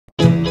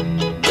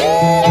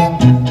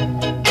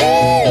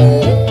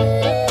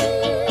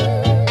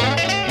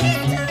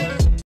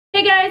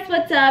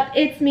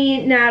it's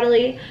me,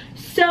 Natalie.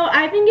 So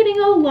I've been getting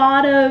a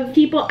lot of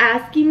people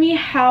asking me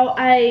how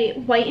I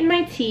whiten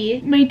my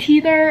teeth. My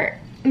teeth are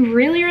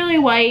really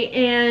white,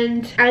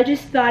 and I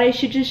just thought I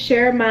should just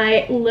share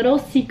my little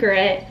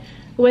secret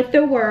with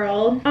the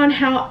world on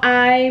how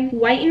I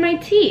whiten my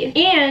teeth.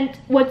 And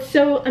what's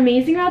so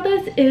amazing about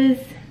this is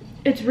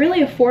it's really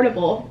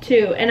affordable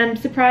too, and I'm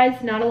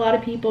surprised not a lot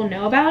of people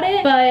know about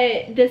it,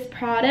 but this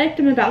product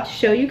I'm about to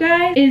show you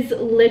guys is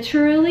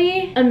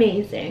literally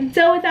amazing.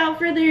 So without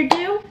further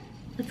ado,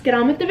 let's get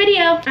on with the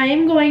video. I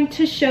am going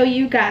to show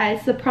you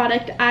guys the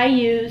product I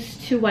use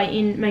to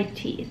whiten my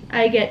teeth.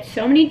 I get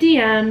so many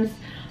DMs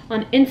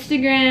on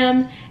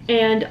Instagram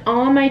and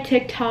on my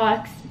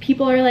TikToks.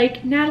 People are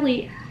like,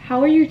 Natalie,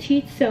 how are your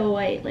teeth so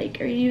white? Like,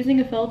 are you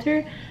using a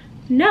filter?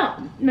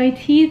 No, my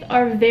teeth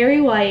are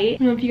very white. I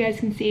don't know if you guys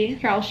can see.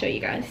 Here, I'll show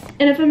you guys.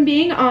 And if I'm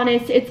being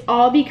honest, it's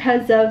all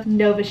because of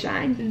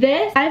Novashine.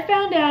 This, I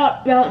found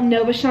out about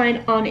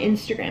Novashine on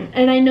Instagram.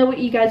 And I know what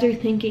you guys are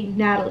thinking,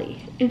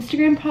 Natalie,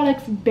 Instagram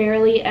products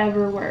barely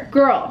ever work.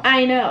 Girl,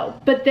 I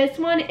know, but this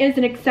one is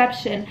an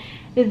exception.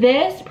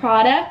 This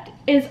product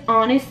is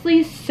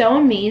honestly so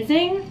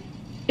amazing.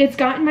 It's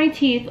gotten my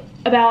teeth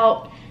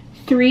about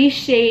 3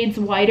 shades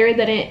whiter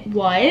than it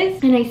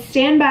was, and I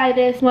stand by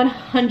this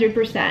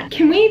 100%.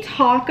 Can we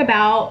talk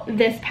about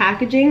this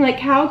packaging? Like,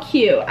 how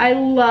cute. I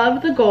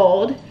love the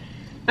gold.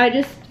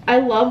 I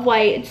love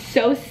white. It's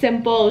so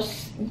simple.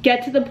 Just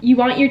get to the, you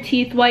want your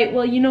teeth white,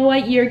 well, you know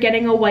what, you're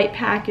getting a white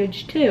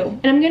package too.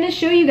 And I'm gonna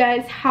show you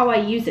guys how I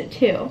use it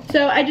too.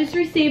 So I just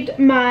received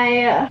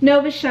my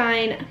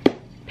Novashine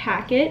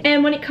packet,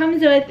 and when it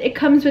comes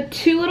with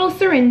 2 little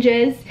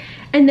syringes,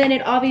 and then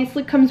it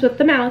obviously comes with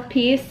the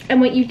mouthpiece.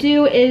 And what you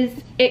do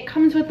is it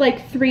comes with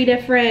like 3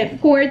 different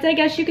cords, I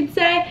guess you could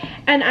say.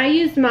 And I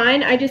use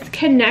mine, I just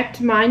connect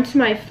mine to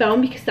my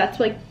phone because that's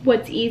like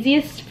what's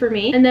easiest for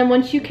me. And then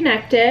once you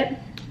connect it,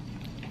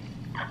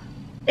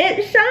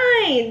 it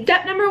shines.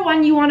 Step number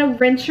 1, you want to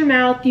rinse your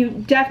mouth. You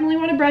definitely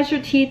want to brush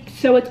your teeth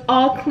so it's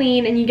all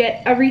clean and you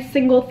get every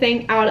single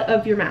thing out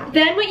of your mouth.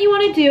 Then what you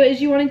want to do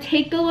is you want to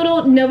take the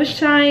little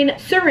Novashine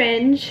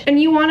syringe and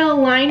you want to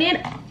line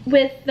it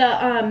with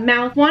the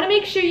mouth. Want to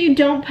make sure you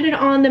don't put it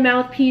on the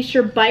mouthpiece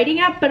you're biting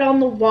at, but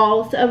on the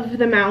walls of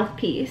the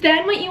mouthpiece.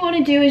 Then what you want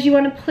to do is you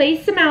want to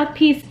place the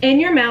mouthpiece in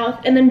your mouth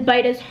and then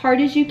bite as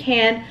hard as you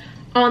can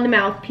on the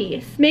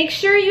mouthpiece. Make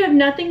sure you have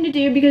nothing to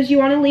do because you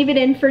want to leave it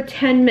in for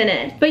 10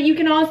 minutes. But you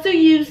can also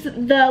use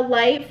the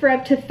light for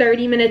up to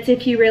 30 minutes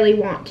if you really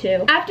want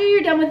to. After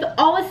you're done with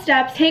all the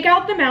steps, take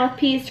out the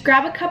mouthpiece,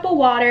 grab a cup of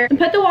water, and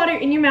put the water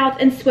in your mouth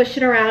and swish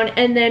it around,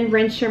 and then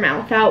rinse your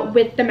mouth out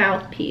with the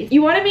mouthpiece.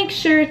 You want to make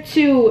sure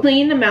to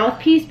clean the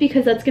mouthpiece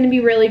because that's going to be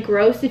really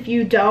gross if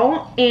you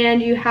don't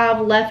and you have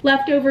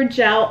leftover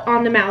gel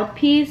on the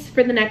mouthpiece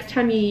for the next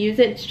time you use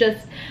it. It's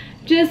just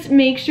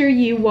make sure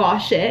you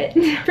wash it.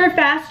 For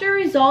faster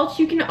results,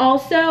 you can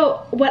also,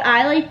 what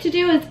I like to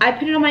do is I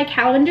put it on my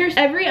calendar.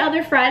 Every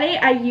other Friday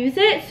I use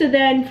it, so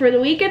then for the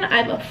weekend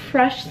I have a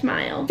fresh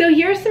smile. So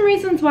here are some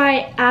reasons why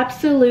I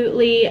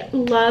absolutely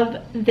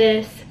love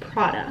this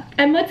product.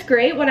 And what's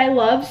great, what I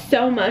love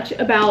so much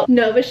about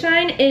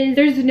Novashine is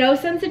there's no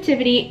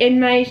sensitivity in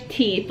my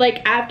teeth.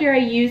 Like, after I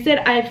use it,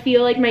 I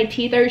feel like my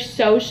teeth are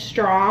so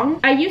strong.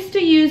 I used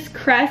to use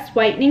Crest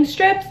whitening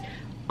strips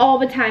all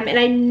the time and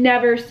I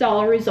never saw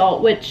a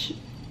result, which,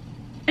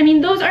 I mean,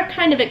 those are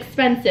kind of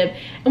expensive.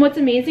 And what's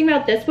amazing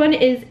about this one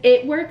is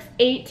it works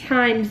 8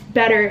 times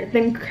better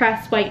than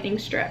Crest whitening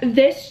strip.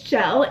 This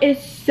gel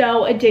is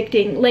so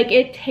addicting. Like,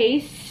 it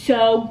tastes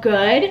so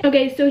good.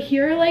 Okay, so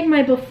here are like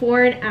my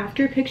before and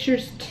after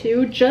pictures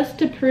too, just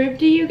to prove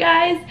to you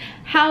guys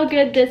how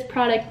good this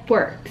product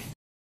works.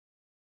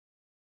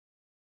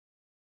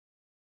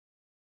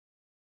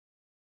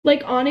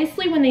 Like,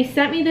 honestly, when they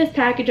sent me this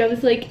package, I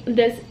was like,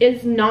 this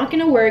is not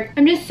gonna work.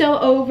 I'm just so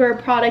over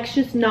products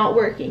just not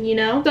working, you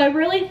know? So I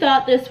really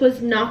thought this was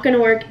not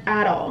gonna work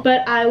at all,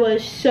 but I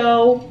was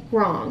so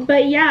wrong.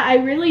 But yeah, I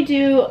really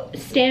do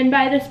stand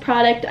by this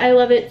product. I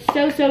love it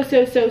so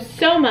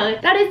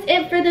much. That is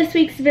it for this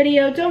week's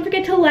video. Don't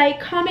forget to like,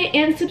 comment,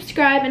 and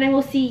subscribe, and I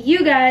will see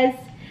you guys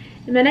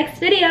in the next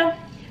video.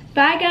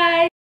 Bye,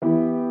 guys.